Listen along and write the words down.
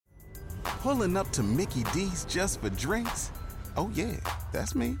Pulling up to Mickey D's just for drinks? Oh yeah,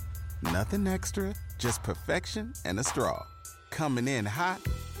 that's me. Nothing extra, just perfection and a straw. Coming in hot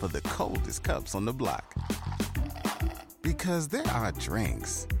for the coldest cups on the block. Because there are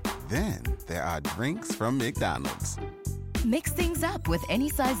drinks. Then there are drinks from McDonald's. Mix things up with any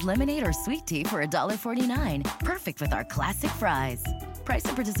size lemonade or sweet tea for $1.49. Perfect with our classic fries. Price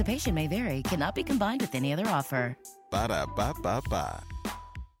and participation may vary. Cannot be combined with any other offer. Ba-da-ba-ba-ba.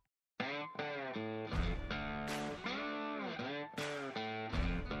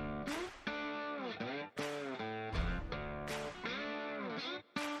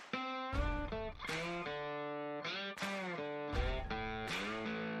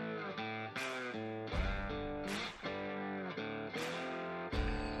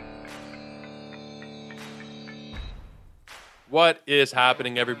 What is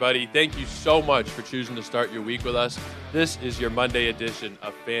happening, everybody? Thank you so much for choosing to start your week with us. This is your Monday edition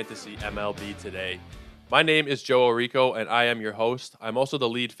of Fantasy MLB Today. My name is Joe Orico, and I am your host. I'm also the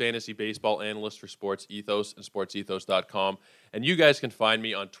lead fantasy baseball analyst for Sports Ethos and SportsEthos.com. And you guys can find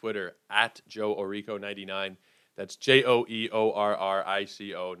me on Twitter at Joe Orico99. That's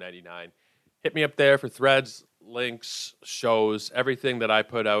JoeOrrico99. Hit me up there for threads, links, shows, everything that I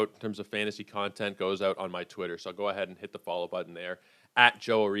put out in terms of fantasy content goes out on my Twitter. So go ahead and hit the follow button there at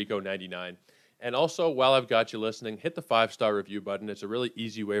Joe Orico99. And also, while I've got you listening, hit the 5-star review button. It's a really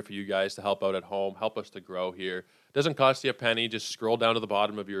easy way for you guys to help out at home, help us to grow here. It doesn't cost you a penny. Just scroll down to the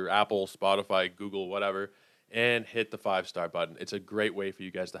bottom of your Apple, Spotify, Google, whatever, and hit the 5-star button. It's a great way for you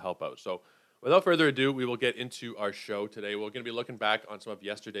guys to help out. So without further ado, we will get into our show today. We're going to be looking back on some of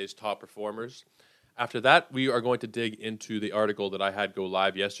yesterday's top performers. After that, we are going to dig into the article that I had go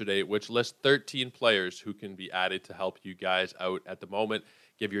live yesterday, which lists 13 players who can be added to help you guys out at the moment,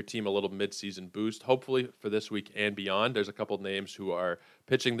 give your team a little midseason boost, hopefully for this week and beyond. There's a couple of names who are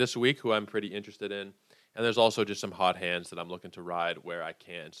pitching this week who I'm pretty interested in, and there's also just some hot hands that I'm looking to ride where I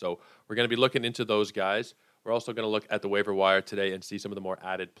can. So we're going to be looking into those guys. We're also going to look at the waiver wire today and see some of the more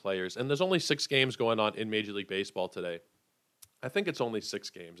added players. And there's only 6 games going on in Major League Baseball today. I think it's only 6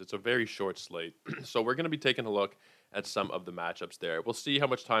 games. It's a very short slate. So we're going to be taking a look at some of the matchups there. We'll see how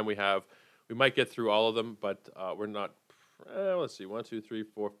much time we have. We might get through all of them, but we're not. Let's see. 1, 2, 3,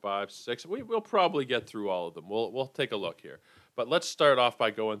 4, 5, 6. We'll probably get through all of them. We'll take a look here. But let's start off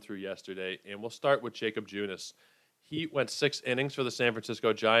by going through yesterday, and we'll start with Jacob Junis. He went 6 innings for the San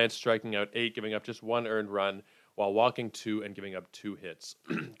Francisco Giants, striking out 8, giving up just 1 earned run, while walking 2 and giving up 2 hits.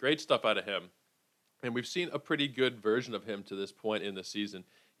 Great stuff out of him. And we've seen a pretty good version of him to this point in the season.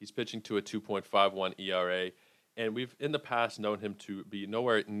 He's pitching to a 2.51 ERA, and we've in the past known him to be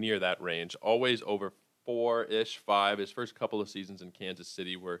nowhere near that range, always over 4-ish, 5. His first couple of seasons in Kansas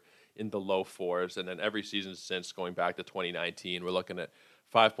City were in the low 4s, and then every season since going back to 2019, we're looking at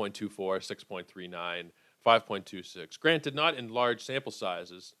 5.24, 6.39, 5.26. Granted, not in large sample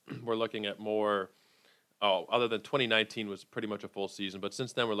sizes. We're looking at more. Other than 2019 was pretty much a full season, but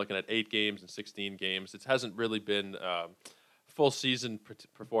since then we're looking at 8 games and 16 games. It hasn't really been full season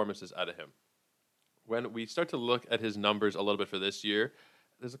performances out of him. When we start to look at his numbers a little bit for this year,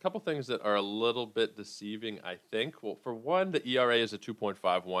 there's a couple things that are a little bit deceiving, I think. Well, for one, the ERA is at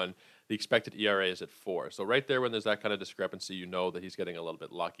 2.51. The expected ERA is at 4. So right there when there's that kind of discrepancy, you know that he's getting a little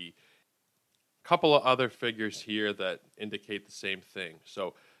bit lucky. A couple of other figures here that indicate the same thing.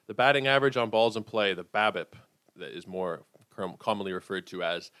 So the batting average on balls in play, the BABIP, that is more commonly referred to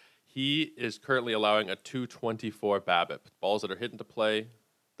as, he is currently allowing a 224 BABIP. Balls that are hit into play,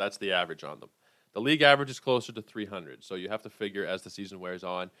 that's the average on them. The league average is closer to 300, so you have to figure as the season wears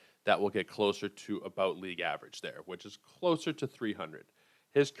on, that will get closer to about league average there, which is closer to 300.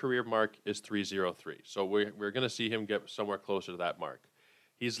 His career mark is 303, so we're going to see him get somewhere closer to that mark.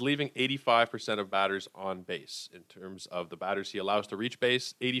 He's leaving 85% of batters on base. In terms of the batters he allows to reach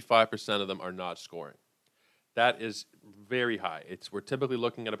base, 85% of them are not scoring. That is very high. We're typically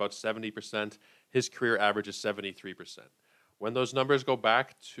looking at about 70%. His career average is 73%. When those numbers go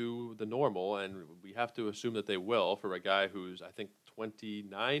back to the normal, and we have to assume that they will for a guy who's, I think,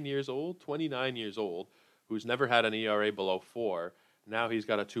 29 years old, who's never had an ERA below 4, now he's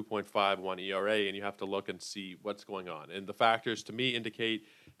got a 2.51 ERA, and you have to look and see what's going on. And the factors, to me, indicate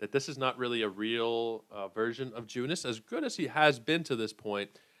that this is not really a real version of Junis. As good as he has been to this point,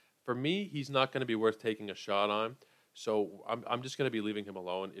 for me, he's not going to be worth taking a shot on. So I'm just going to be leaving him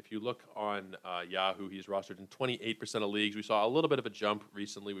alone. If you look on Yahoo, he's rostered in 28% of leagues. We saw a little bit of a jump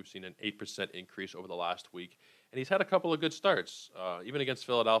recently. We've seen an 8% increase over the last week. And he's had a couple of good starts, even against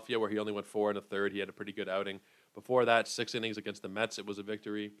Philadelphia, where he only went 4 1/3. He had a pretty good outing. Before that, 6 innings against the Mets, it was a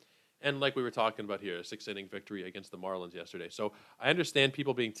victory. And like we were talking about here, a 6-inning victory against the Marlins yesterday. So I understand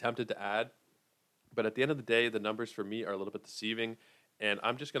people being tempted to add, but at the end of the day, the numbers for me are a little bit deceiving, and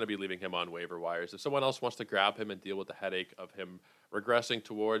I'm just going to be leaving him on waiver wires. If someone else wants to grab him and deal with the headache of him regressing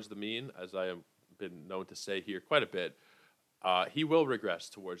towards the mean, as I have been known to say here quite a bit, he will regress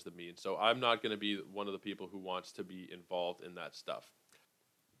towards the mean. So I'm not going to be one of the people who wants to be involved in that stuff.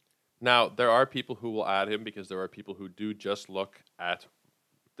 Now, there are people who will add him because there are people who do just look at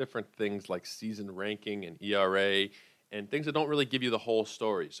different things like season ranking and ERA and things that don't really give you the whole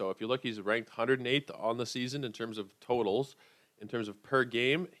story. So if you look, he's ranked 108th on the season in terms of totals. In terms of per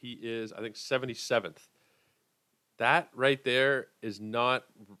game, he is, I think, 77th. That right there is not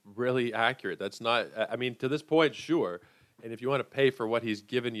really accurate. That's not, I mean, to this point, sure. And if you want to pay for what he's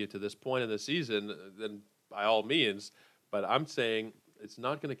given you to this point in the season, then by all means. But I'm saying it's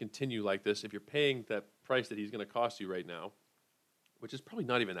not going to continue like this if you're paying that price that he's going to cost you right now, which is probably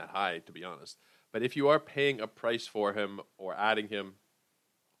not even that high, to be honest. But if you are paying a price for him or adding him,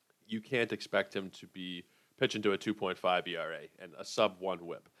 you can't expect him to be pitching to a 2.5 ERA and a sub-1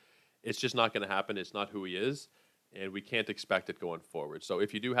 whip. It's just not going to happen. It's not who he is, and we can't expect it going forward. So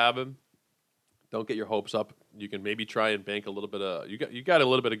if you do have him, don't get your hopes up. You can maybe try and bank a little bit of you got a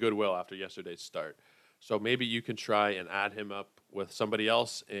little bit of goodwill after yesterday's start. So maybe you can try and add him up with somebody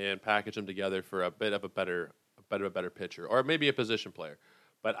else and package them together for a bit of a better pitcher, or maybe a position player.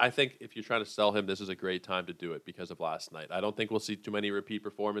 But I think if you're trying to sell him, this is a great time to do it because of last night. I don't think we'll see too many repeat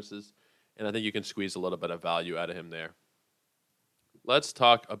performances, and I think you can squeeze a little bit of value out of him there. Let's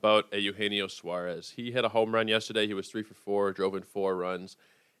talk about Eugenio Suarez. He hit a home run yesterday. He was 3 for 4, drove in 4 runs,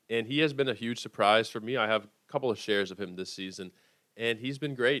 and he has been a huge surprise for me. I have a couple of shares of him this season, and he's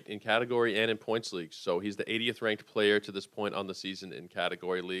been great in category and in points leagues. So he's the 80th ranked player to this point on the season in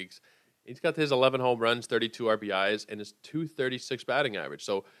category leagues. He's got his 11 home runs, 32 RBIs, and his 236 batting average.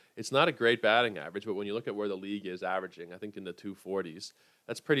 So it's not a great batting average, but when you look at where the league is averaging, I think in the 240s,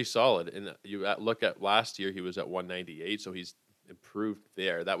 that's pretty solid. And you look at last year, he was at 198, so he's improved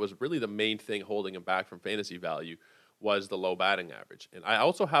there. That was really the main thing holding him back from fantasy value was the low batting average. And I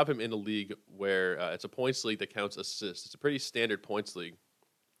also have him in a league where it's a points league that counts assists. It's a pretty standard points league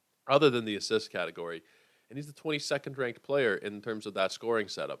other than the assist category. And he's the 22nd ranked player in terms of that scoring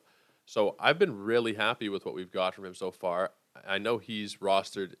setup. So I've been really happy with what we've got from him so far. I know he's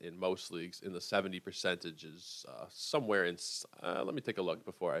rostered in most leagues in the 70 percentages, somewhere in. Let me take a look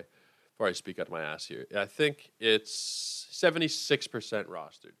before I speak out of my ass here. I think it's 76%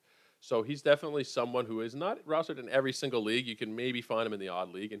 rostered. So he's definitely someone who is not rostered in every single league. You can maybe find him in the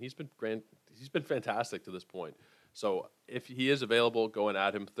odd league, and he's been fantastic to this point. So if he is available, go and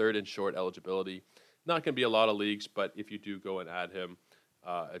add him. Third and short eligibility. Not going to be a lot of leagues, but if you do go and add him,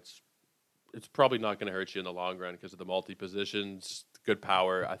 it's probably not going to hurt you in the long run because of the multi positions, good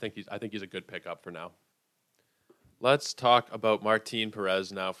power. I think he's a good pickup for now. Let's talk about Martin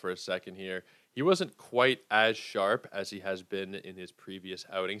Perez now for a second here. He wasn't quite as sharp as he has been in his previous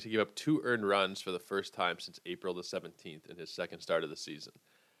outings. He gave up 2 earned runs for the first time since April the 17th in his second start of the season.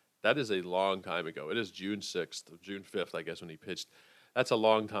 That is a long time ago. It is June 6th, June 5th, I guess, when he pitched. That's a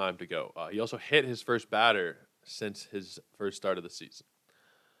long time to go. He also hit his first batter since his first start of the season.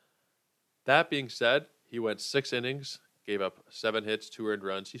 That being said, he went 6 innings, gave up 7 hits, 2 earned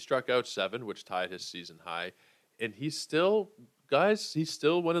runs. He struck out 7, which tied his season high. And he's still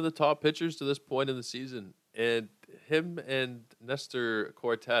one of the top pitchers to this point in the season. And him and Nestor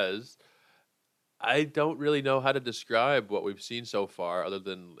Cortez, I don't really know how to describe what we've seen so far other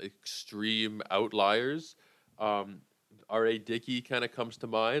than extreme outliers. R.A. Dickey kind of comes to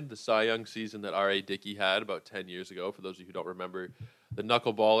mind, the Cy Young season that R.A. Dickey had about 10 years ago. For those of you who don't remember, the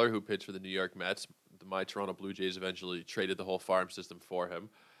knuckleballer who pitched for the New York Mets, my Toronto Blue Jays eventually traded the whole farm system for him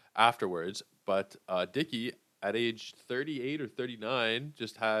afterwards. But Dickey, at age 38 or 39,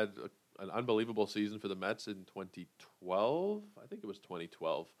 just had an unbelievable season for the Mets in 2012. I think it was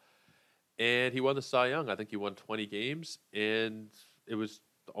 2012. And he won the Cy Young. I think he won 20 games, and it was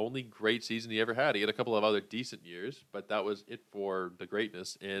the only great season he ever had. He had a couple of other decent years, but that was it for the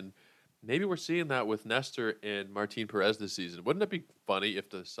greatness. And maybe we're seeing that with Nestor and Martin Perez this season. Wouldn't it be funny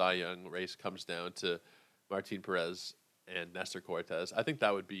if the Cy Young race comes down to Martin Perez and Nestor Cortez? I think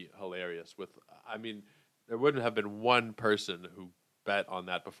that would be hilarious. There wouldn't have been one person who bet on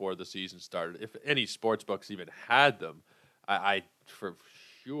that before the season started. If any sports books even had them, I for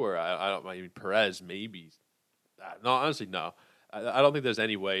sure, I don't mind. Perez, maybe. No, honestly, no. I don't think there's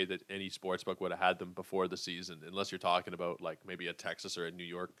any way that any sportsbook would have had them before the season, unless you're talking about like maybe a Texas or a New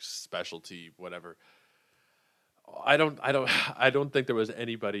York specialty, whatever. I don't think there was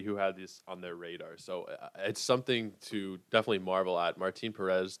anybody who had this on their radar. So it's something to definitely marvel at. Martin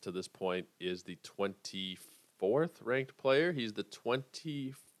Perez to this point is the 24th ranked player. He's the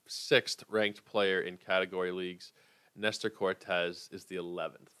 26th ranked player in category leagues. Nestor Cortez is the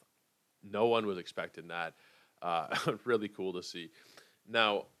 11th. No one was expecting that. Really cool to see.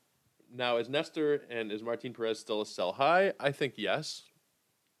 Now, is Nestor and is Martin Perez still a sell high? I think yes.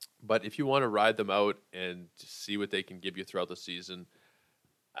 But if you want to ride them out and just see what they can give you throughout the season,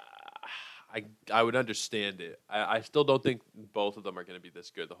 I would understand it. I still don't think both of them are going to be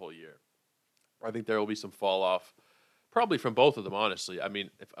this good the whole year. I think there will be some fall off, probably from both of them, honestly. I mean,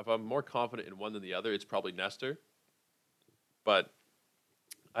 if I'm more confident in one than the other, it's probably Nestor. But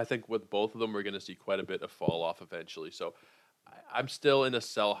I think with both of them, we're going to see quite a bit of fall off eventually. So I'm still in a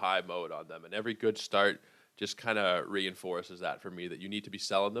sell high mode on them. And every good start just kind of reinforces that for me, that you need to be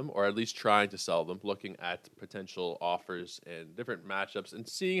selling them, or at least trying to sell them, looking at potential offers and different matchups and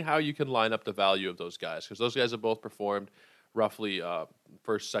seeing how you can line up the value of those guys, because those guys have both performed roughly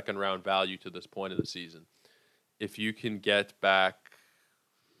first, second round value to this point of the season. If you can get back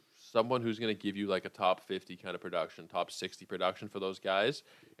someone who's going to give you like a top 50 kind of production, top 60 production for those guys,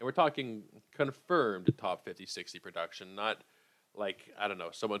 and we're talking confirmed top 50, 60 production, not like, I don't know,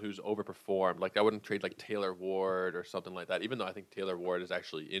 someone who's overperformed. Like, I wouldn't trade like Taylor Ward or something like that, even though I think Taylor Ward is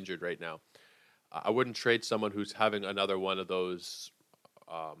actually injured right now. I wouldn't trade someone who's having another one of those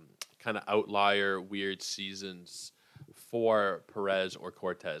kind of outlier, weird seasons for Perez or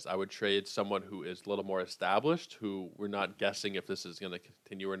Cortez. I would trade someone who is a little more established, who we're not guessing if this is going to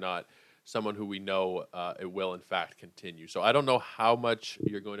continue or not, someone who we know it will, in fact, continue. So I don't know how much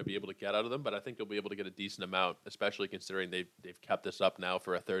you're going to be able to get out of them, but I think you'll be able to get a decent amount, especially considering they've kept this up now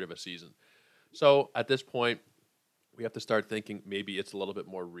for a third of a season. So at this point, we have to start thinking maybe it's a little bit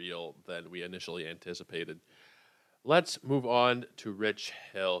more real than we initially anticipated. Let's move on to Rich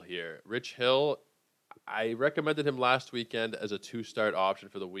Hill here. Rich Hill, I recommended him last weekend as a 2-start option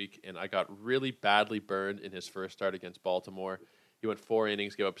for the week, and I got really badly burned in his first start against Baltimore. He went 4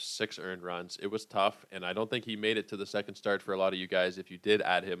 innings, gave up 6 earned runs. It was tough, and I don't think he made it to the second start for a lot of you guys. If you did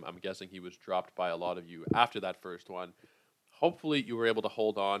add him, I'm guessing he was dropped by a lot of you after that first one. Hopefully, you were able to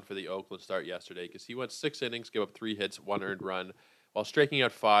hold on for the Oakland start yesterday, because he went 6 innings, gave up 3 hits, 1 earned run, while striking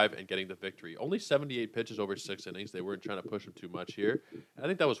out 5 and getting the victory. Only 78 pitches over 6 innings. They weren't trying to push him too much here. And I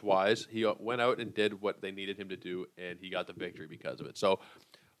think that was wise. He went out and did what they needed him to do, and he got the victory because of it. So,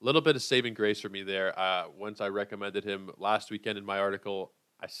 a little bit of saving grace for me there. Once I recommended him last weekend in my article,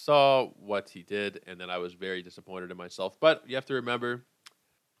 I saw what he did, and then I was very disappointed in myself. But you have to remember,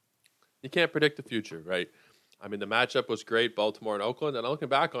 you can't predict the future, right? I mean, the matchup was great, Baltimore and Oakland, and looking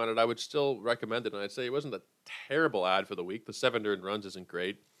back on it, I would still recommend it, and I'd say it wasn't a terrible ad for the week. The 7 earned runs isn't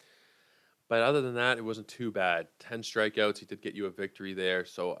great. But other than that, it wasn't too bad. 10 strikeouts, he did get you a victory there,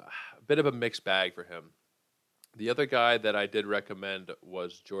 so a bit of a mixed bag for him. The other guy that I did recommend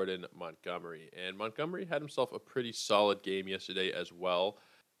was Jordan Montgomery, and Montgomery had himself a pretty solid game yesterday as well.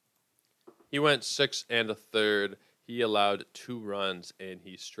 He went 6 1/3. He allowed 2 runs, and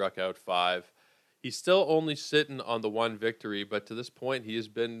he struck out 5. He's still only sitting on the 1 victory, but to this point, he has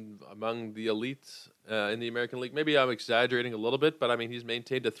been among the elite in the American League. Maybe I'm exaggerating a little bit, but I mean, he's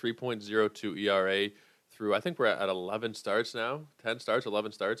maintained a 3.02 ERA through, I think we're at 11 starts now, 10 starts,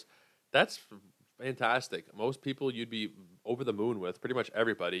 11 starts. That's fantastic. Most people you'd be over the moon with, pretty much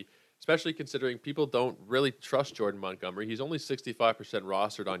everybody, especially considering people don't really trust Jordan Montgomery. He's only 65%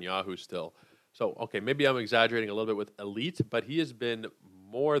 rostered on Yahoo still. So, okay, maybe I'm exaggerating a little bit with elite, but he has been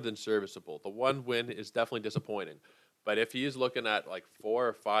more than serviceable. The 1 win is definitely disappointing. But if he is looking at like 4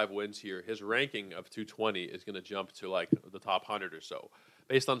 or 5 wins here, his ranking of 220 is going to jump to like the top 100 or so,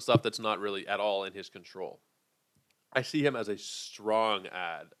 based on stuff that's not really at all in his control. I see him as a strong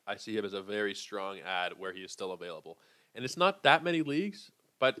ad. I see him as a very strong ad where he is still available. And it's not that many leagues,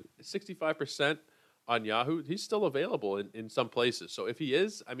 but 65% on Yahoo, he's still available in some places. So if he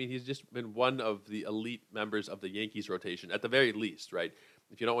is, I mean, he's just been one of the elite members of the Yankees rotation, at the very least, right?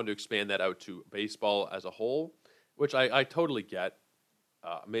 If you don't want to expand that out to baseball as a whole, which I totally get.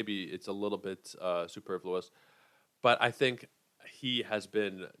 Maybe it's a little bit superfluous, but I think he has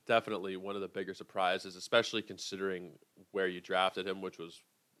been definitely one of the bigger surprises, especially considering where you drafted him, which was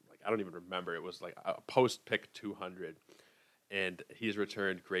like, I don't even remember. It was like a post-pick 200, and he's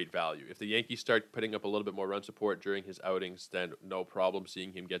returned great value. If the Yankees start putting up a little bit more run support during his outings, then no problem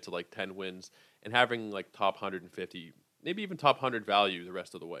seeing him get to like 10 wins and having like top 150, maybe even top 100 value the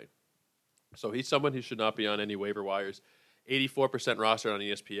rest of the way. So he's someone who should not be on any waiver wires. 84% roster on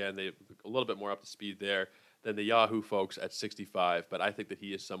ESPN. They a little bit more up to speed there than the Yahoo folks at 65, but I think that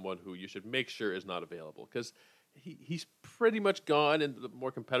he is someone who you should make sure is not available, because he's pretty much gone in the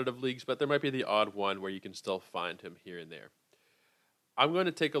more competitive leagues, but there might be the odd one where you can still find him here and there. I'm going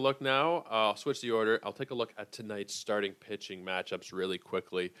to take a look now. I'll switch the order. I'll take a look at tonight's starting pitching matchups really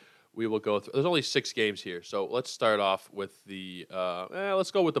quickly. We will go through. There's only 6 games here, so let's start off with the.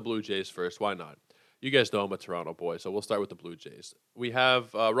 Let's go with the Blue Jays first. Why not? You guys know I'm a Toronto boy, so we'll start with the Blue Jays. We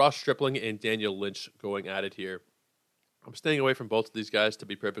have Ross Stripling and Daniel Lynch going at it here. I'm staying away from both of these guys, to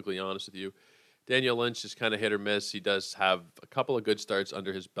be perfectly honest with you. Daniel Lynch is kind of hit or miss. He does have a couple of good starts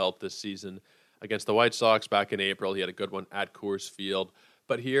under his belt this season. Against the White Sox back in April, he had a good one at Coors Field.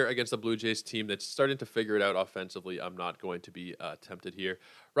 But here against the Blue Jays team that's starting to figure it out offensively, I'm not going to be tempted here.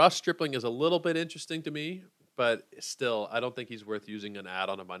 Ross Stripling is a little bit interesting to me, but still, I don't think he's worth using an ad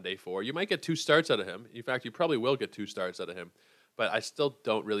on a Monday for. You might get 2 starts out of him. In fact, you probably will get 2 starts out of him. But I still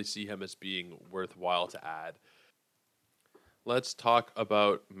don't really see him as being worthwhile to add. Let's talk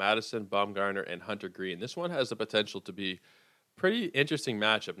about Madison Bumgarner and Hunter Greene. This one has the potential to be pretty interesting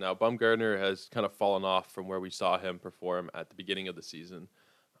matchup. Now, Bumgarner has kind of fallen off from where we saw him perform at the beginning of the season.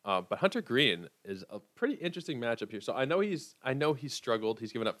 But Hunter Greene is a pretty interesting matchup here. So I know he's struggled.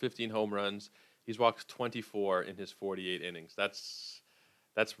 He's given up 15 home runs. He's walked 24 in his 48 innings. That's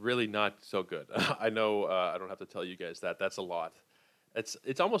really not so good. I know I don't have to tell you guys that. That's a lot.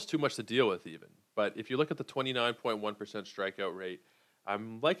 It's almost too much to deal with even. But if you look at the 29.1% strikeout rate,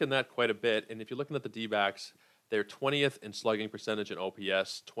 I'm liking that quite a bit. And if you're looking at the D-backs, they're 20th in slugging percentage and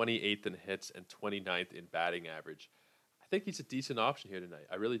OPS, 28th in hits, and 29th in batting average. I think he's a decent option here tonight.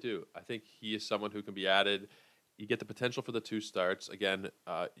 I really do. I think he is someone who can be added. You get the potential for the 2 starts. Again,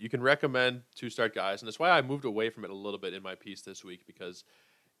 you can recommend 2-start guys, and that's why I moved away from it a little bit in my piece this week, because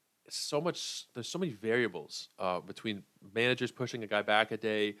there's so many variables between managers pushing a guy back a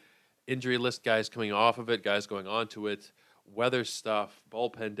day, injury list guys coming off of it, guys going onto it, weather stuff,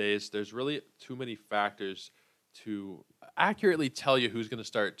 bullpen days. There's really too many factors to accurately tell you who's going to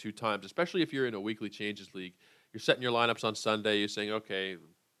start 2 times, especially if you're in a weekly changes league. You're setting your lineups on Sunday. You're saying, okay,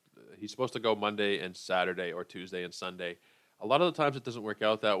 he's supposed to go Monday and Saturday or Tuesday and Sunday. A lot of the times it doesn't work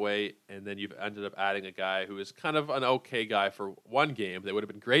out that way, and then you've ended up adding a guy who is kind of an okay guy for 1 game. They would have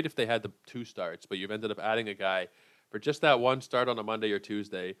been great if they had the 2 starts, but you've ended up adding a guy for just that 1 start on a Monday or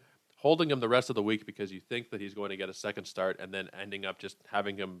Tuesday, holding him the rest of the week because you think that he's going to get a second start, and then ending up just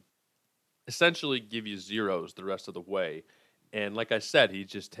having him essentially give you zeros the rest of the way. And like I said, he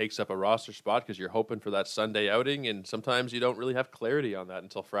just takes up a roster spot because you're hoping for that Sunday outing, and sometimes you don't really have clarity on that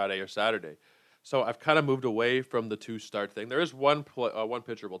until Friday or Saturday. So I've kind of moved away from the 2-start thing. There is one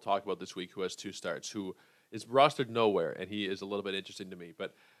pitcher we'll talk about this week who has 2 starts, who is rostered nowhere, and he is a little bit interesting to me.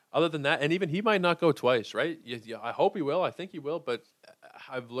 But other than that, and even he might not go twice, right? I hope he will. I think he will. But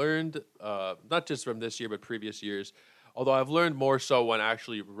I've learned, not just from this year, but previous years, although I've learned more so when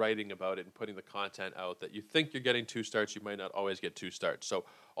actually writing about it and putting the content out, that you think you're getting 2 starts, you might not always get 2 starts. So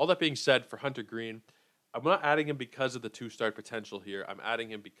all that being said, for Hunter Greene, I'm not adding him because of the 2-start potential here. I'm adding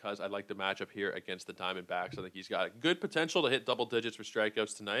him because I like the matchup here against the Diamondbacks. I think he's got a good potential to hit double digits for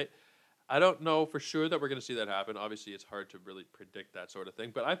strikeouts tonight. I don't know for sure that we're going to see that happen. Obviously, it's hard to really predict that sort of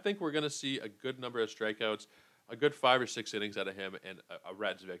thing. But I think we're going to see a good number of strikeouts, a good 5 or 6 innings out of him, and a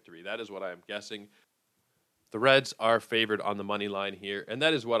Reds victory. That is what I am guessing. The Reds are favored on the money line here, and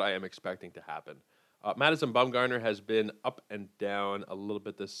that is what I am expecting to happen. Madison Bumgarner has been up and down a little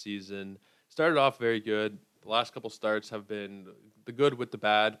bit this season. Started off very good. The last couple starts have been the good with the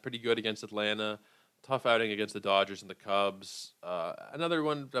bad. Pretty good against Atlanta. Tough outing against the Dodgers and the Cubs. Another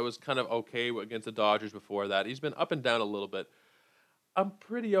one that was kind of okay against the Dodgers before that. He's been up and down a little bit. I'm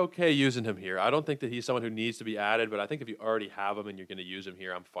pretty okay using him here. I don't think that he's someone who needs to be added, but I think if you already have him and you're going to use him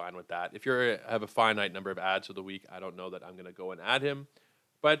here, I'm fine with that. If you have a finite number of ads for the week, I don't know that I'm going to go and add him.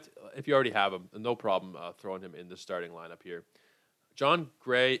 But if you already have him, no problem throwing him in the starting lineup here. Jon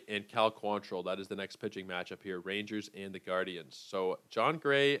Gray and Cal Quantrill, that is the next pitching matchup here, Rangers and the Guardians. So Jon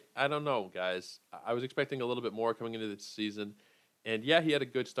Gray, I don't know, guys. I was expecting a little bit more coming into this season. And yeah, he had a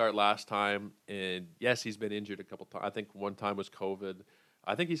good start last time. And yes, he's been injured a couple times. I think one time was COVID.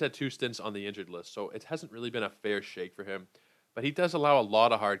 I think he's had 2 stints on the injured list. So it hasn't really been a fair shake for him. But he does allow a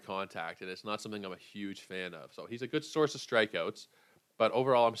lot of hard contact, and it's not something I'm a huge fan of. So he's a good source of strikeouts. But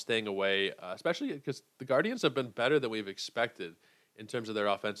overall, I'm staying away, especially because the Guardians have been better than we've expected in terms of their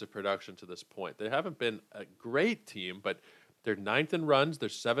offensive production to this point. They haven't been a great team, but they're 9th in runs, they're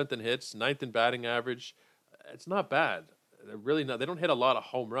 7th in hits, 9th in batting average. It's not bad. They're really not. They don't hit a lot of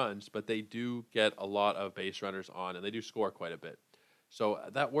home runs, but they do get a lot of base runners on, and they do score quite a bit. So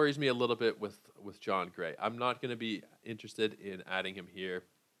that worries me a little bit with Jon Gray. I'm not going to be interested in adding him here.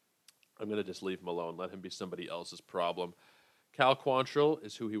 I'm going to just leave him alone, let him be somebody else's problem. Cal Quantrill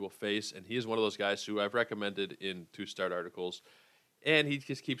is who he will face, and he is one of those guys who I've recommended in 2-start articles. And he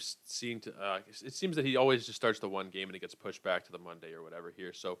just keeps seeing to. It seems that he always just starts the one game and he gets pushed back to the Monday or whatever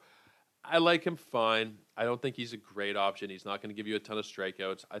here. So I like him fine. I don't think he's a great option. He's not going to give you a ton of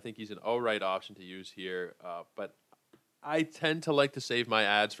strikeouts. I think he's an all right option to use here. But I tend to like to save my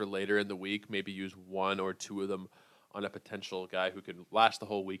ads for later in the week. Maybe use one or two of them on a potential guy who can last the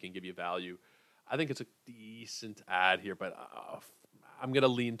whole week and give you value. I think it's a decent ad here, but I'm going to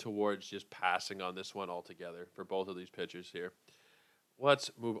lean towards just passing on this one altogether for both of these pitchers here.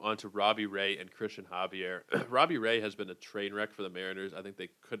 Let's move on to Robbie Ray and Christian Javier. Robbie Ray has been a train wreck for the Mariners. I think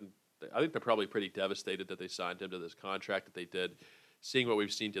they're probably pretty devastated that they signed him to this contract that they did, seeing what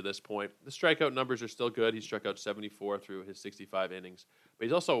we've seen to this point. The strikeout numbers are still good. He struck out 74 through his 65 innings, but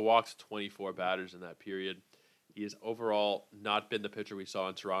he's also walked 24 batters in that period. He has overall not been the pitcher we saw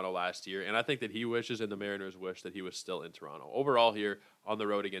in Toronto last year, and I think that he wishes and the Mariners wish that he was still in Toronto. Overall here on the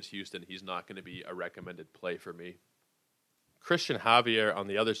road against Houston, he's not going to be a recommended play for me. Christian Javier on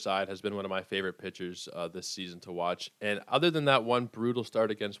the other side has been one of my favorite pitchers this season to watch. And other than that one brutal start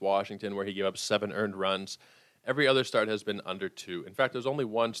against Washington where he gave up 7 earned runs, every other start has been under 2. In fact, there's only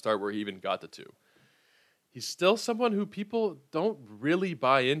one start where he even got to 2. He's still someone who people don't really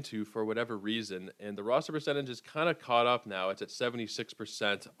buy into for whatever reason. And the roster percentage is kind of caught up now. It's at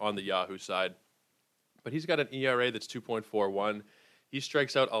 76% on the Yahoo side. But he's got an ERA that's 2.41. He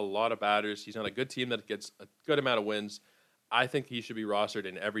strikes out a lot of batters. He's on a good team that gets a good amount of wins. I think he should be rostered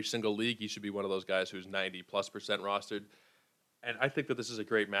in every single league. He should be one of those guys who's 90+% rostered. And I think that this is a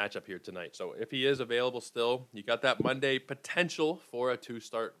great matchup here tonight. So if he is available still, you got that Monday potential for a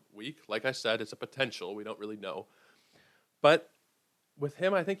 2-start week. Like I said, it's a potential. We don't really know. But with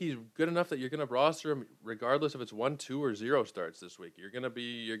him, I think he's good enough that you're going to roster him regardless if it's 1, 2, or 0 starts this week. You're going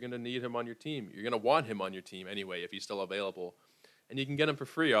to need him on your team. You're going to want him on your team anyway if he's still available. And you can get him for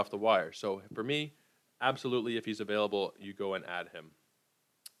free off the wire. So for me, absolutely, if he's available, you go and add him.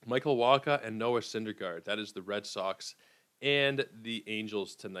 Michael Wacha and Noah Syndergaard. That is the Red Sox and the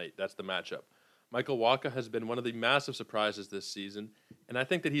Angels tonight. That's the matchup. Michael Wacha has been one of the massive surprises this season, and I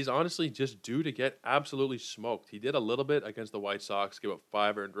think that he's honestly just due to get absolutely smoked. He did a little bit against the White Sox, gave up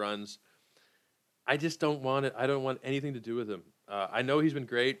 5 earned runs. I just don't want it. I don't want anything to do with him. I know he's been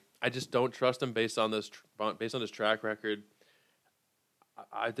great. I just don't trust him based on his track record.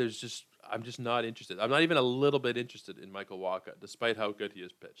 I'm just not interested. I'm not even a little bit interested in Michael Wacha, despite how good he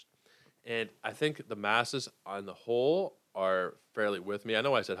has pitched. And I think the masses on the whole are fairly with me. I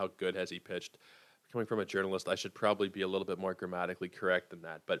know I said how good has he pitched. Coming from a journalist, I should probably be a little bit more grammatically correct than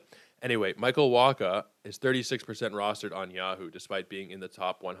that. But anyway, Michael Wacha is 36% rostered on Yahoo, despite being in the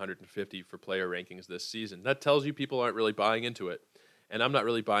top 150 for player rankings this season. That tells you people aren't really buying into it. And I'm not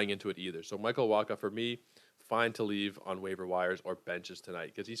really buying into it either. So Michael Wacha, for me, fine to leave on waiver wires or benches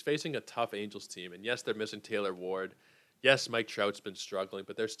tonight because he's facing a tough Angels team. And yes, they're missing Taylor Ward. Yes, Mike Trout's been struggling,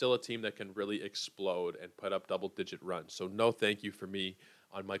 but they're still a team that can really explode and put up double-digit runs. So no thank you for me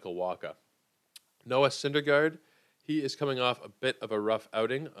on Michael Wacha. Noah Syndergaard, he is coming off a bit of a rough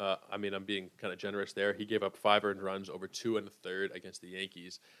outing. I'm being kind of generous there. He gave up 5 earned runs over 2 1/3 against the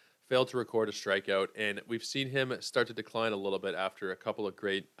Yankees. Failed to record a strikeout, and we've seen him start to decline a little bit after a couple of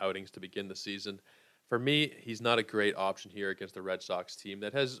great outings to begin the season. For me, he's not a great option here against the Red Sox team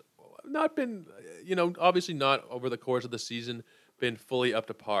that has not been, obviously not over the course of the season been fully up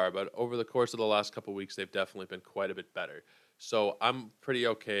to par, but over the course of the last couple of weeks, they've definitely been quite a bit better. So I'm pretty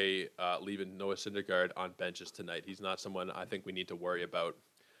okay leaving Noah Syndergaard on benches tonight. He's not someone I think we need to worry about.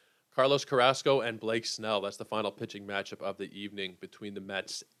 Carlos Carrasco and Blake Snell, that's the final pitching matchup of the evening between the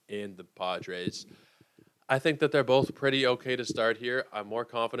Mets and the Padres. I think that they're both pretty okay to start here. I'm more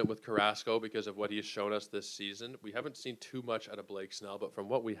confident with Carrasco because of what he has shown us this season. We haven't seen too much out of Blake Snell, but from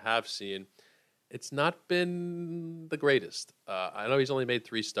what we have seen, it's not been the greatest. I know he's only made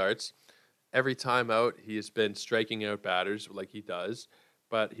 3 starts. Every time out, he has been striking out batters like he does,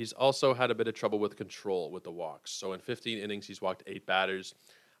 but he's also had a bit of trouble with control with the walks. So in 15 innings, he's walked 8 batters.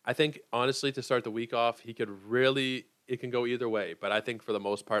 I think, honestly, to start the week off, it can go either way. But I think for the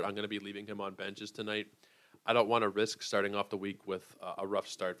most part, I'm going to be leaving him on benches tonight. I don't want to risk starting off the week with a rough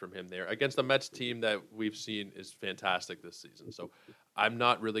start from him there. Against the Mets team that we've seen is fantastic this season. So I'm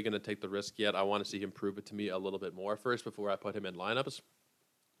not really going to take the risk yet. I want to see him prove it to me a little bit more first before I put him in lineups.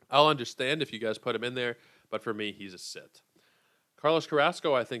 I'll understand if you guys put him in there, but for me, he's a sit. Carlos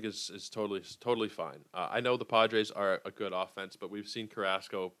Carrasco, I think, is totally fine. I know the Padres are a good offense, but we've seen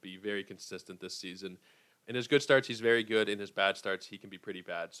Carrasco be very consistent this season. In his good starts, he's very good. In his bad starts, he can be pretty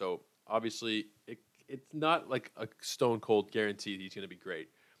bad. So obviously, it's not like a stone cold guarantee he's going to be great.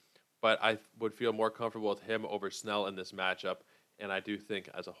 but I would feel more comfortable with him over Snell in this matchup. And I do think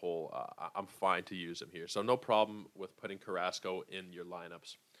as a whole, I'm fine to use him here. So no problem with putting Carrasco in your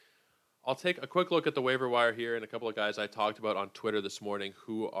lineups. I'll take a quick look at the waiver wire here and a couple of guys I talked about on Twitter this morning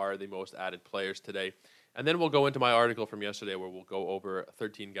who are the most added players today. And then we'll go into my article from yesterday where we'll go over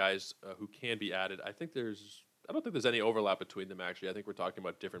 13 guys who can be added. I don't think there's any overlap between them, actually. I think we're talking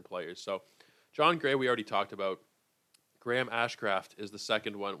about different players. So John Gray, we already talked about. Graham Ashcraft is the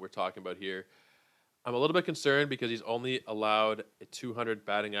second one we're talking about here. I'm a little bit concerned because he's only allowed a 200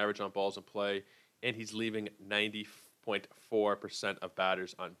 batting average on balls in play, and he's leaving 90.4% of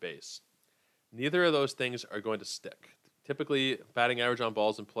batters on base. Neither of those things are going to stick. Typically, batting average on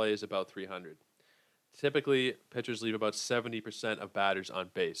balls in play is about 300. Typically, pitchers leave about 70% of batters on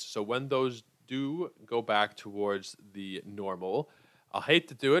base. So when those do go back towards the normal, I'll hate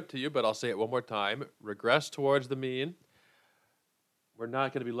to do it to you, but I'll say it one more time, regress towards the mean. We're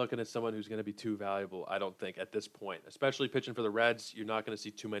not going to be looking at someone who's going to be too valuable, I don't think, at this point. Especially pitching for the Reds, you're not going to see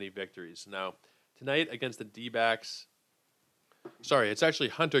too many victories. Now, tonight against the D-backs, it's actually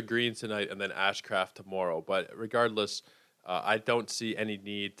Hunter Green tonight and then Ashcraft tomorrow. But regardless, I don't see any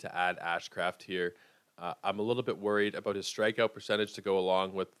need to add Ashcraft here. I'm a little bit worried about his strikeout percentage to go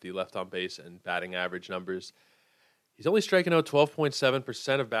along with the left on base and batting average numbers. He's only striking out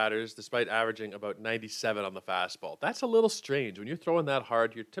 12.7% of batters, despite averaging about 97 on the fastball. That's a little strange. When you're throwing that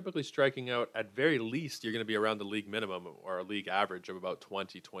hard, you're typically striking out, at very least, you're going to be around the league minimum or a league average of about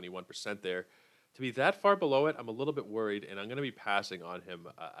 21% there. To be that far below it, I'm a little bit worried, and I'm going to be passing on him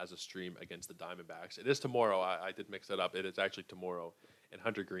as a stream against the Diamondbacks. It is tomorrow. I did mix that up. It is actually tomorrow, and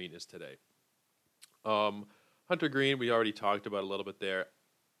Hunter Green is today. Hunter Green, we already talked about a little bit there.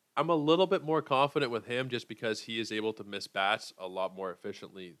 I'm a little bit more confident with him just because he is able to miss bats a lot more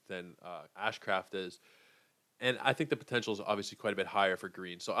efficiently than Ashcraft is. And I think the potential is obviously quite a bit higher for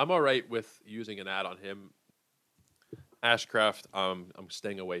Green. So I'm all right with using an ad on him. Ashcraft, I'm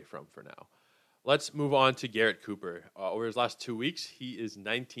staying away from for now. Let's move on to Garrett Cooper. Over his last 2 weeks, he is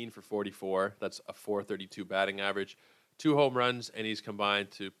 19 for 44. That's a .432 batting average. 2 home runs, and he's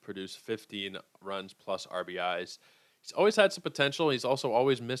combined to produce 15 runs plus RBIs. He's always had some potential. He's also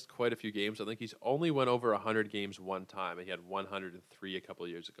always missed quite a few games. I think he's only went over 100 games one time, and he had 103 a couple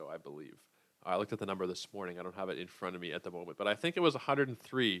of years ago, I believe. I looked at the number this morning. I don't have it in front of me at the moment, but I think it was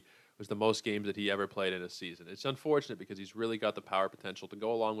 103 was the most games that he ever played in a season. It's unfortunate because he's really got the power potential to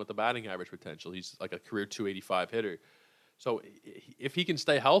go along with the batting average potential. He's like a career 285 hitter. So if he can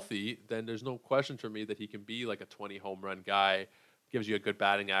stay healthy, then there's no question for me that he can be like a 20 home run guy. Gives you a good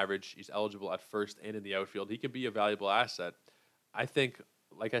batting average. He's eligible at first and in the outfield. He can be a valuable asset. I think,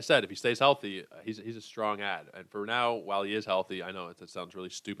 like I said, if he stays healthy, he's a strong ad. And for now, while he is healthy, I know it sounds really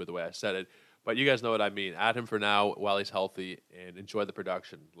stupid the way I said it, but you guys know what I mean. Add him for now while he's healthy and enjoy the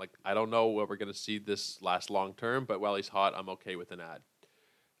production. Like, I don't know what we're going to see this last long term, but while he's hot, I'm okay with an ad.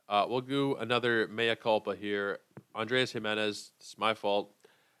 We'll do another mea culpa here. Andreas Jimenez, it's my fault.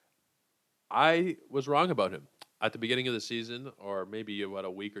 I was wrong about him. At the beginning of the season, or maybe a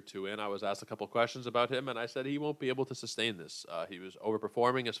week or two in, I was asked a couple questions about him, and I said he won't be able to sustain this. He was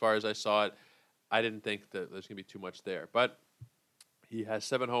overperforming as far as I saw it. I didn't think that there's going to be too much there. But he has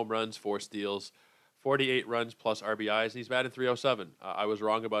 7 home runs, 4 steals, 48 runs plus RBIs, and he's batted .307. I was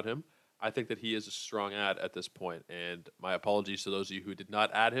wrong about him. I think that he is a strong ad at this point, and my apologies to those of you who did not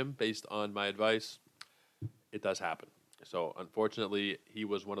add him based on my advice. It does happen. So, unfortunately, he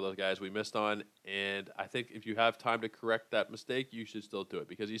was one of those guys we missed on, and I think if you have time to correct that mistake, you should still do it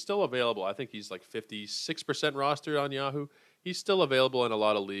because he's still available. I think he's like 56% rostered on Yahoo. He's still available in a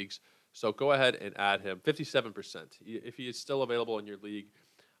lot of leagues, so go ahead and add him. 57%. If he is still available in your league,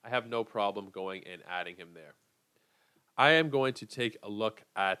 I have no problem going and adding him there. I am going to take a look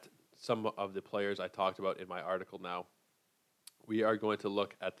at some of the players I talked about in my article now. We are going to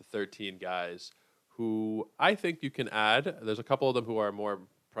look at the 13 guys who I think you can add. There's a couple of them who are more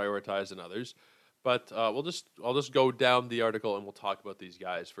prioritized than others, but I'll just go down the article and we'll talk about these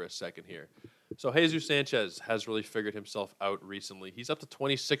guys for a second here. So Jesus Sanchez has really figured himself out recently. He's up to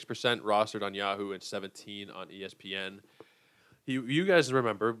 26% rostered on Yahoo and 17 on ESPN. You guys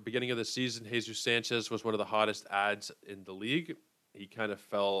remember, beginning of the season, Jesus Sanchez was one of the hottest ads in the league. He kind of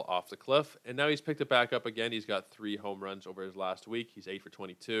fell off the cliff, and now he's picked it back up again. He's got 3 home runs over his last week. He's 8 for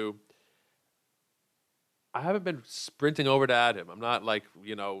 22. I haven't been sprinting over to add him. I'm not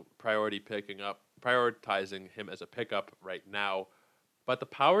prioritizing him as a pickup right now. But the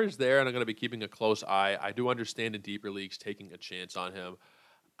power is there, and I'm going to be keeping a close eye. I do understand in deeper leagues taking a chance on him.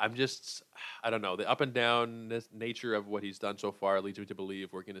 I don't know. The up and down nature of what he's done so far leads me to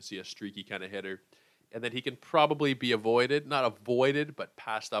believe we're going to see a streaky kind of hitter. and then he can probably be avoided, not avoided, but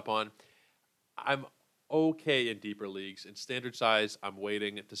passed up on. I'm okay in deeper leagues. In standard size, I'm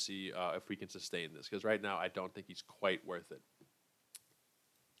waiting to see if we can sustain this, because right now I don't think he's quite worth it.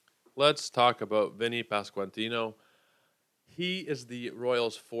 Let's talk about Vinny Pasquantino. He is the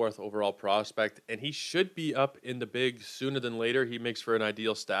Royals' 4th overall prospect, and he should be up in the bigs sooner than later. He makes for an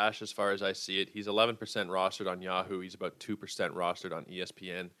ideal stash as far as I see it. He's 11% rostered on Yahoo. He's about 2% rostered on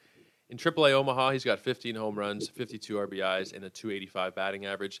ESPN. In AAA Omaha, he's got 15 home runs, 52 RBIs, and a 285 batting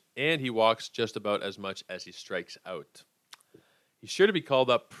average, and he walks just about as much as he strikes out. He's sure to be called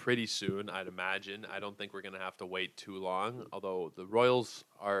up pretty soon, I'd imagine. I don't think we're going to have to wait too long, although the Royals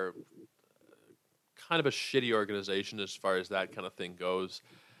are kind of a shitty organization as far as that kind of thing goes.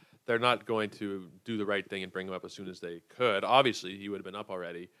 They're not going to do the right thing and bring him up as soon as they could. Obviously, he would have been up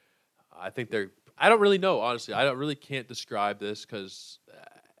already. I don't really know, honestly. I really can't describe this because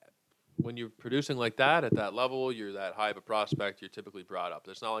when you're producing like that at that level, you're that high of a prospect, you're typically brought up.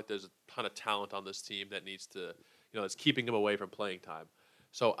 It's not like there's a ton of talent on this team that needs to, it's keeping him away from playing time.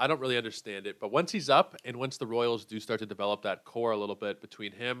 So I don't really understand it. But once he's up and once the Royals do start to develop that core a little bit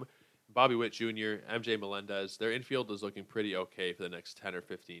between him, Bobby Witt Jr., MJ Melendez, their infield is looking pretty okay for the next 10 or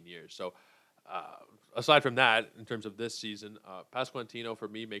 15 years. So aside from that, in terms of this season, Pasquantino for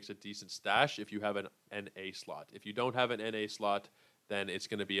me makes a decent stash if you have an NA slot. If you don't have an NA slot, then it's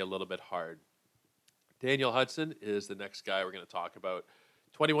going to be a little bit hard. Daniel Hudson is the next guy we're going to talk about.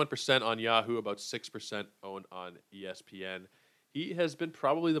 21% on Yahoo, about 6% owned on ESPN. He has been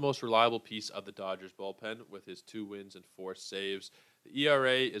probably the most reliable piece of the Dodgers bullpen with his 2 wins and 4 saves. The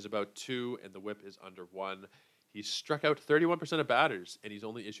ERA is about 2, and the WHIP is under 1. He's struck out 31% of batters, and he's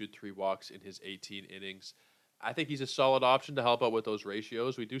only issued 3 walks in his 18 innings. I think he's a solid option to help out with those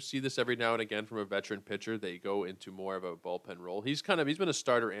ratios. We do see this every now and again from a veteran pitcher. They go into more of a bullpen role. He's been a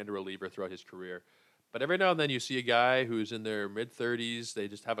starter and a reliever throughout his career. But every now and then you see a guy who's in their mid-30s. They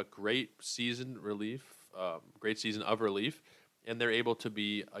just have a great season of relief, and they're able to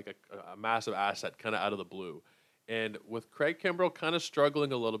be like a massive asset kind of out of the blue. And with Craig Kimbrel kind of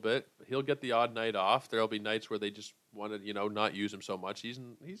struggling a little bit, he'll get the odd night off. There'll be nights where they just want to, not use him so much. He's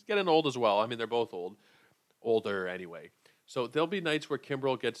getting old as well. I mean, they're both older anyway. So there'll be nights where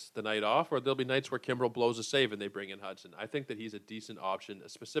Kimbrel gets the night off, or there'll be nights where Kimbrel blows a save and they bring in Hudson. I think that he's a decent option,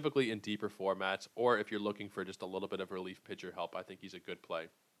 specifically in deeper formats, or if you're looking for just a little bit of relief pitcher help, I think he's a good play.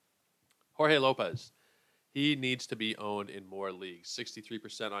 Jorge Lopez. He needs to be owned in more leagues.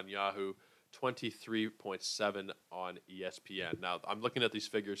 63% on Yahoo, 23.7 on ESPN. Now, I'm looking at these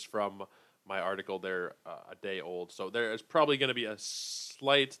figures from my article. They're a day old, so there is probably going to be a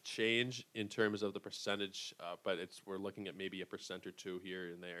slight change in terms of the percentage, but we're looking at maybe a percent or two here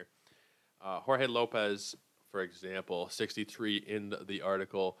and there. Jorge Lopez, for example, 63 in the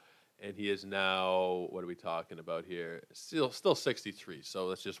article, and he is now, what are we talking about here? Still 63, so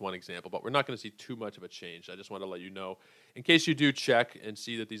that's just one example, but we're not going to see too much of a change. I just want to let you know, in case you do check and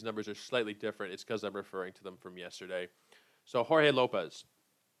see that these numbers are slightly different, it's because I'm referring to them from yesterday. So Jorge Lopez,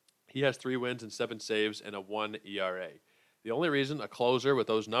 he has 3 wins and 7 saves and a 1 ERA. The only reason a closer with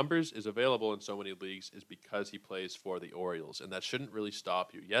those numbers is available in so many leagues is because he plays for the Orioles, and that shouldn't really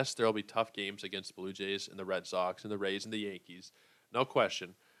stop you. Yes, there will be tough games against the Blue Jays and the Red Sox and the Rays and the Yankees, no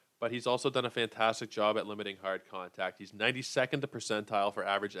question. But he's also done a fantastic job at limiting hard contact. He's 92nd percentile for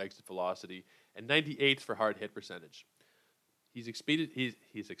average exit velocity and 98th for hard hit percentage. He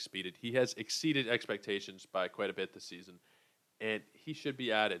has exceeded expectations by quite a bit this season, and he should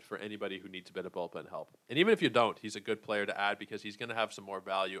be added for anybody who needs a bit of bullpen help. And even if you don't, he's a good player to add because he's going to have some more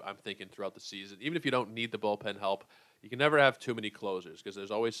value, I'm thinking, throughout the season. Even if you don't need the bullpen help, you can never have too many closers because there's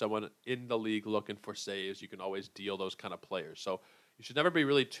always someone in the league looking for saves. You can always deal those kind of players. So you should never be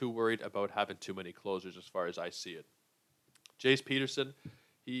really too worried about having too many closers as far as I see it. Jace Peterson,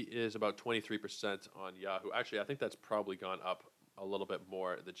 he is about 23% on Yahoo. Actually, I think that's probably gone up a little bit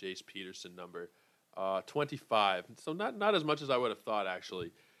more, the Jace Peterson number. 25. So not as much as I would have thought,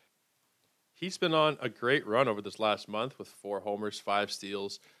 actually. He's been on a great run over this last month with 4 homers, 5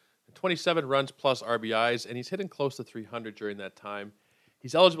 steals, and 27 runs plus RBIs, and he's hitting close to 300 during that time.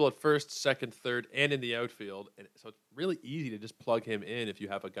 He's eligible at first, second, third, and in the outfield, and so it's really easy to just plug him in if you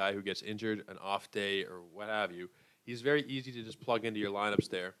have a guy who gets injured, an off day, or what have you. He's very easy to just plug into your lineups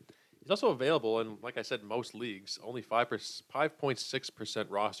there. He's also available in, like I said, most leagues, only 5.6%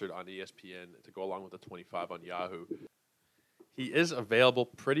 rostered on ESPN to go along with the 25 on Yahoo. He is available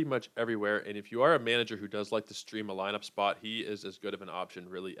pretty much everywhere, and if you are a manager who does like to stream a lineup spot, he is as good of an option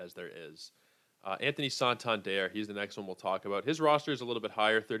really as there is. Anthony Santander, he's the next one we'll talk about. His roster is a little bit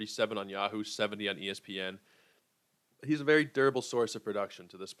higher, 37 on Yahoo, 70 on ESPN. He's a very durable source of production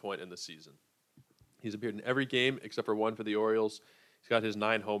to this point in the season. He's appeared in every game except for one for the Orioles. He's got his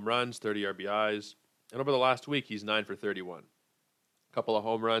 9 home runs, 30 RBIs, and over the last week, he's 9 for 31. A couple of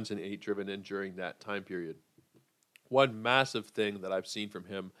home runs and 8 driven in during that time period. One massive thing that I've seen from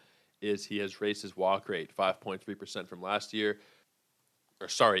him is he has raised his walk rate 5.3% from last year. Or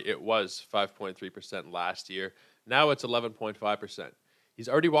sorry, it was 5.3% last year. Now it's 11.5%. He's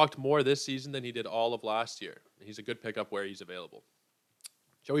already walked more this season than he did all of last year. He's a good pickup where he's available.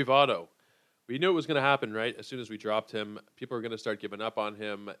 Joey Votto. We knew it was going to happen, right? As soon as we dropped him, people were going to start giving up on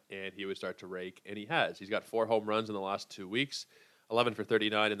him, and he would start to rake, and he has. He's got 4 home runs in the last 2 weeks, 11 for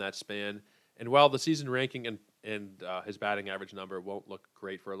 39 in that span. And while the season ranking and his batting average number won't look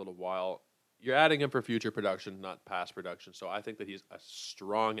great for a little while, you're adding him for future production, not past production. So I think that he's a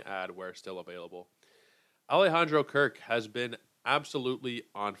strong add where still available. Alejandro Kirk has been absolutely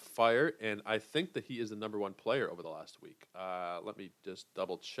on fire, and I think that he is the number 1 player over the last week. Let me just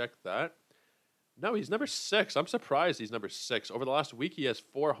double check that. No, he's number 6. I'm surprised he's number 6. Over the last week, he has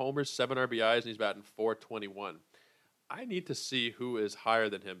 4 homers, 7 RBIs, and he's batting .421. I need to see who is higher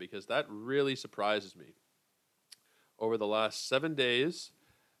than him because that really surprises me. Over the last 7 days,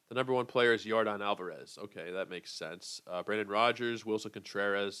 the number 1 player is Yordan Alvarez. Okay, that makes sense. Brandon Rogers, Wilson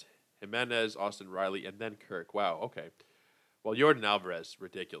Contreras, Jimenez, Austin Riley, and then Kirk. Wow, okay. Well, Yordan Alvarez,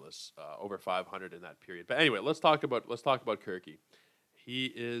 ridiculous. Over 500 in that period. But anyway, let's talk about Kirky. He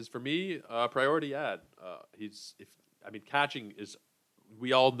is, for me, a priority ad. Catching is,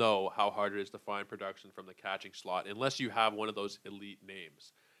 we all know how hard it is to find production from the catching slot unless you have one of those elite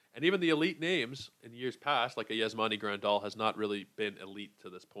names. And even the elite names in years past, like a Yasmani Grandal, has not really been elite to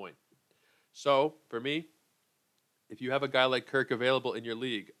this point. So, for me, if you have a guy like Kirk available in your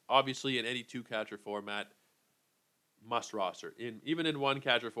league, obviously in any 2-catcher format, must roster. Even in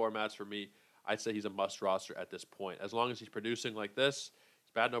 1-catcher formats, for me, I'd say he's a must roster at this point. As long as he's producing like this,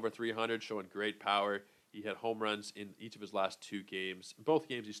 he's batting over 300, showing great power. He hit home runs in each of his last 2 games. In both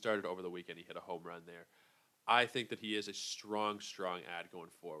games he started over the weekend, he hit a home run there. I think that he is a strong, strong ad going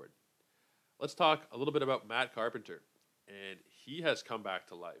forward. Let's talk a little bit about Matt Carpenter. And he has come back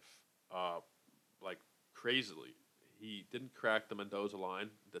to life, like crazily. He didn't crack the Mendoza line,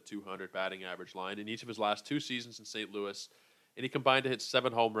 the 200 batting average line, in each of his last 2 seasons in St. Louis. And he combined to hit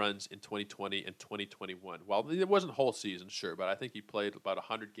 7 home runs in 2020 and 2021. Well, it wasn't whole season, sure, but I think he played about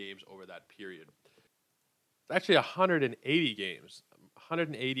 100 games over that period. It's actually 180 games.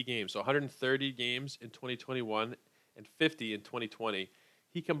 180 games. So 130 games in 2021 and 50 in 2020.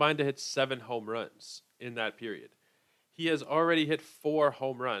 He combined to hit 7 home runs in that period. He has already hit 4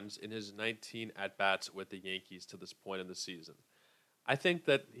 home runs in his 19 at-bats with the Yankees to this point in the season. I think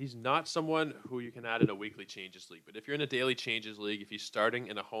that he's not someone who you can add in a weekly changes league. But if you're in a daily changes league, if he's starting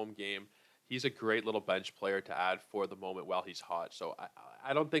in a home game, he's a great little bench player to add for the moment while he's hot. So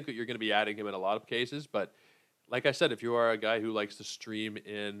I don't think that you're going to be adding him in a lot of cases. But like I said, if you are a guy who likes to stream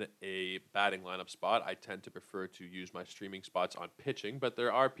in a batting lineup spot, I tend to prefer to use my streaming spots on pitching. But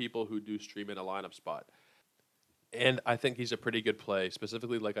there are people who do stream in a lineup spot. And I think he's a pretty good play,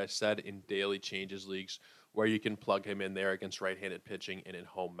 specifically, like I said, in daily changes leagues where you can plug him in there against right-handed pitching and in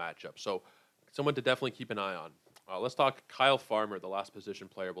home matchups. So someone to definitely keep an eye on. Let's talk Kyle Farmer, the last position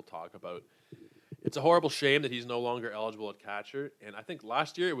player we'll talk about. It's a horrible shame that he's no longer eligible at catcher. And I think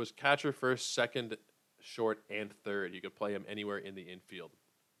last year it was catcher, first, second, short, and third. You could play him anywhere in the infield.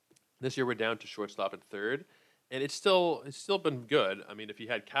 This year we're down to shortstop and third. And it's still been good. I mean, if he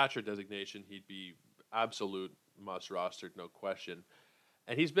had catcher designation, he'd be absolute must rostered, no question.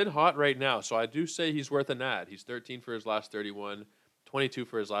 And he's been hot right now, so I do say he's worth an ad. He's 13 for his last 31, 22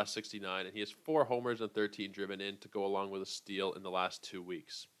 for his last 69, and he has 4 homers and 13 driven in to go along with a steal in the last 2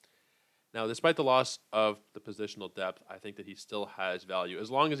 weeks. Now, despite the loss of the positional depth, I think that he still has value.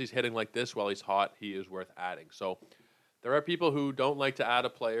 As long as he's hitting like this while he's hot, he is worth adding. So there are people who don't like to add a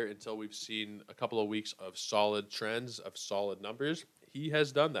player until we've seen a couple of weeks of solid trends, of solid numbers. He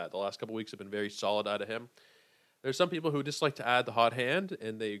has done that. The last couple of weeks have been very solid out of him. There's some people who just like to add the hot hand,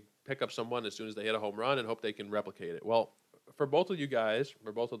 and they pick up someone as soon as they hit a home run and hope they can replicate it. Well, for both of you guys,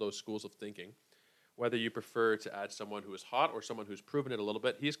 for both of those schools of thinking, whether you prefer to add someone who is hot or someone who's proven it a little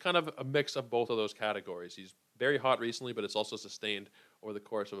bit, he's kind of a mix of both of those categories. He's very hot recently, but it's also sustained over the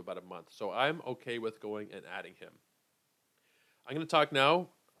course of about a month. So I'm okay with going and adding him. I'm going to talk now,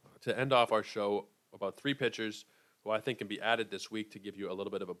 to end off our show, about 3 pitchers who I think can be added this week to give you a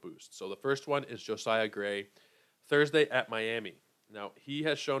little bit of a boost. So the first one is Josiah Gray, Thursday at Miami. Now, he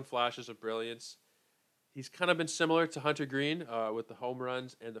has shown flashes of brilliance. He's kind of been similar to Hunter Green with the home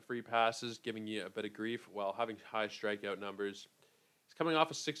runs and the free passes, giving you a bit of grief while having high strikeout numbers. He's coming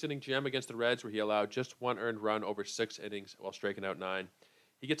off a 6-inning gem against the Reds where he allowed just 1 earned run over 6 innings while striking out 9.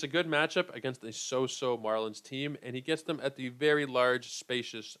 He gets a good matchup against a so-so Marlins team, and he gets them at the very large,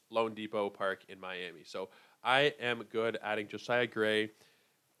 spacious Lone Depot Park in Miami. So I am good adding Josiah Gray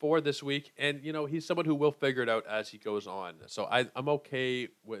for this week, and he's someone who will figure it out as he goes on. So I'm okay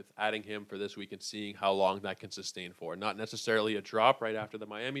with adding him for this week and seeing how long that can sustain for. Not necessarily a drop right after the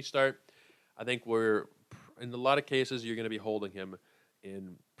Miami start. I think in a lot of cases, you're going to be holding him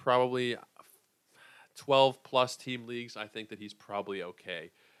in probably 12 plus team leagues. I think that he's probably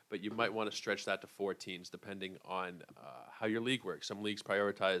okay, but you might want to stretch that to 14s depending on how your league works. Some leagues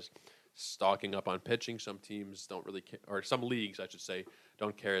prioritize stocking up on pitching. Some teams don't really or some leagues, I should say,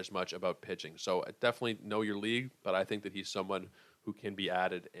 don't care as much about pitching. So definitely know your league, but I think that he's someone who can be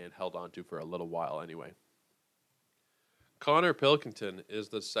added and held on to for a little while anyway. Connor Pilkington is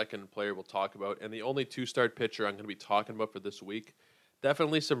the second player we'll talk about, and the only two-start pitcher I'm going to be talking about for this week.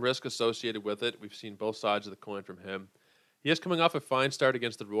 Definitely some risk associated with it. We've seen both sides of the coin from him. He is coming off a fine start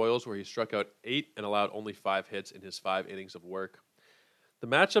against the Royals, where he struck out 8 and allowed only 5 hits in his 5 innings of work. The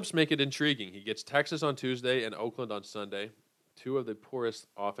matchups make it intriguing. He gets Texas on Tuesday and Oakland on Sunday, 2 of the poorest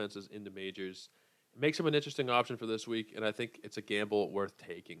offenses in the majors. It makes him an interesting option for this week, and I think it's a gamble worth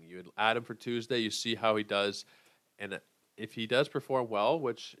taking. You add him for Tuesday, you see how he does, and if he does perform well,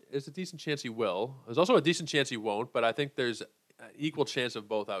 which is a decent chance he will, there's also a decent chance he won't, but I think there's an equal chance of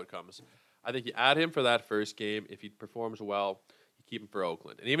both outcomes. I think you add him for that first game. If he performs well, you keep him for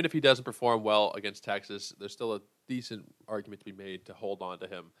Oakland. And even if he doesn't perform well against Texas, there's still a decent argument to be made to hold on to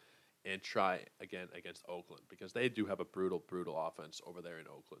him and try again against Oakland, because they do have a brutal offense over there in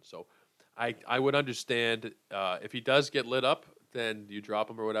Oakland. So I would understand if he does get lit up, then you drop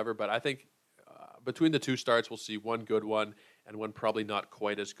him or whatever, but I think between the two starts, we'll see one good one and one probably not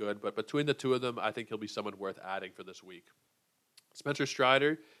quite as good. But between the two of them, I think he'll be someone worth adding for this week. Spencer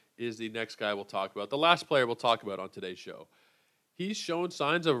Strider is the next guy we'll talk about. The last player we'll talk about on today's show. He's shown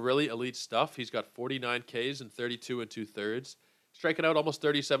signs of really elite stuff. He's got 49 Ks and 32 2/3, striking out almost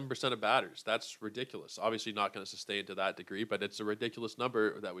 37% of batters. That's ridiculous. Obviously not going to sustain to that degree, but it's a ridiculous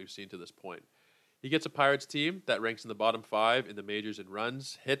number that we've seen to this point. He gets a Pirates team that ranks in the bottom 5 in the majors in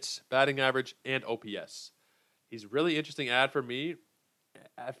runs, hits, batting average, and OPS. He's a really interesting ad for me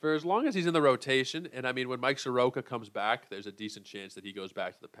for as long as he's in the rotation. And I mean, when Mike Soroka comes back, there's a decent chance that he goes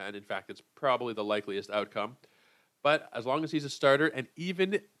back to the pen. In fact, it's probably the likeliest outcome. But as long as he's a starter, and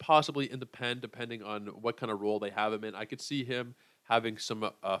even possibly in the pen, depending on what kind of role they have him in, I could see him having some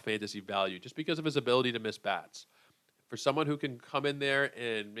fantasy value just because of his ability to miss bats. For someone who can come in there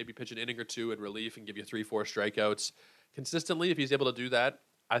and maybe pitch an inning or two in relief and give you 3-4 strikeouts consistently, if he's able to do that,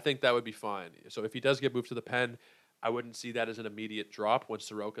 I think that would be fine. So if he does get moved to the pen, I wouldn't see that as an immediate drop when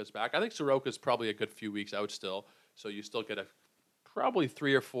Soroka's back. I think Soroka's probably a good few weeks out still, so you still get probably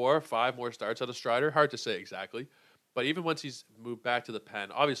 3 or 4 or 5 more starts out of Strider. Hard to say exactly. But even once he's moved back to the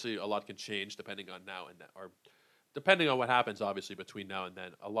pen, obviously a lot can change depending on now and then, or depending on what happens, obviously, between now and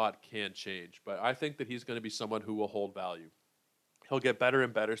then. A lot can change. But I think that he's going to be someone who will hold value. He'll get better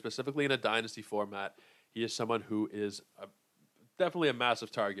and better, specifically in a dynasty format. He is someone who is definitely a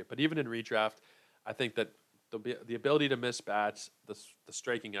massive target. But even in redraft, I think that the ability to miss bats, the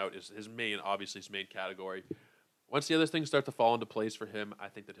striking out is his main category. Once the other things start to fall into place for him, I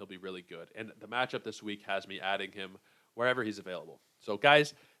think that he'll be really good. And the matchup this week has me adding him wherever he's available. So,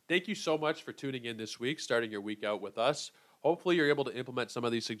 guys, thank you so much for tuning in this week, starting your week out with us. Hopefully, you're able to implement some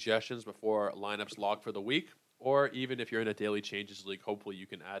of these suggestions before lineups lock for the week, or even if you're in a daily changes league, hopefully you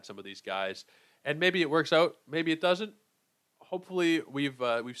can add some of these guys. And maybe it works out, maybe it doesn't. Hopefully, we've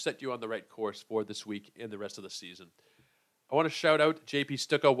set you on the right course for this week and the rest of the season. I want to shout out JP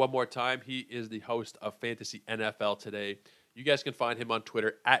Stucco one more time. He is the host of Fantasy NFL Today. You guys can find him on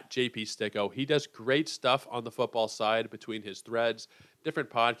Twitter at JP Stucco. He does great stuff on the football side between his threads, different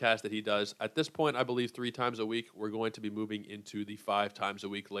podcasts that he does. At this point, I believe 3 times a week. We're going to be moving into the 5 times a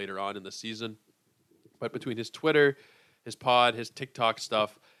week later on in the season. But between his Twitter, his pod, his TikTok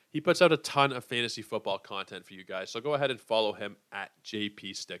stuff, he puts out a ton of fantasy football content for you guys. So go ahead and follow him at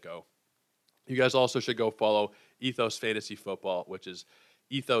JP Stucco. You guys also should go follow Ethos Fantasy Football, which is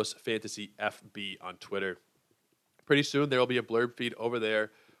Ethos Fantasy FB on Twitter. Pretty soon there will be a blurb feed over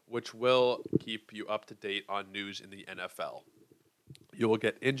there, which will keep you up to date on news in the NFL. You will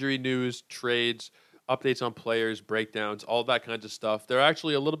get injury news, trades, updates on players, breakdowns, all that kinds of stuff. They're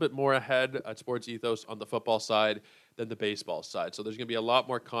actually a little bit more ahead at Sports Ethos on the football side than the baseball side. So there's going to be a lot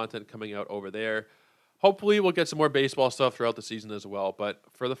more content coming out over there. Hopefully, we'll get some more baseball stuff throughout the season as well. But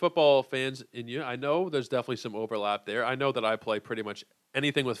for the football fans in you, I know there's definitely some overlap there. I know that I play pretty much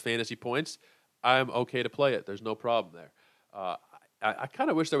anything with fantasy points. I'm okay to play it. There's no problem there. I kind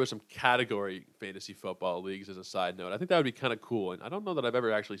of wish there was some category fantasy football leagues as a side note. I think that would be kind of cool. And I don't know that I've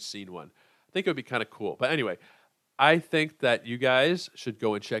ever actually seen one. I think it would be kind of cool. But anyway, I think that you guys should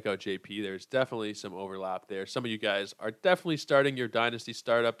go and check out JP. There's definitely some overlap there. Some of you guys are definitely starting your dynasty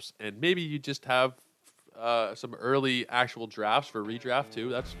startups, and maybe you just have some early actual drafts for redraft too.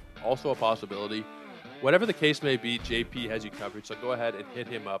 That's also a possibility. Whatever the case may be, JP has you covered. So go ahead and hit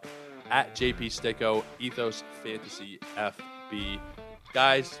him up at JP Sticko, Ethos Fantasy FB.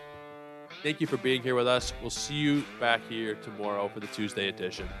 Guys, thank you for being here with us. We'll see you back here tomorrow for the Tuesday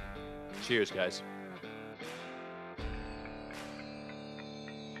edition. Cheers, guys.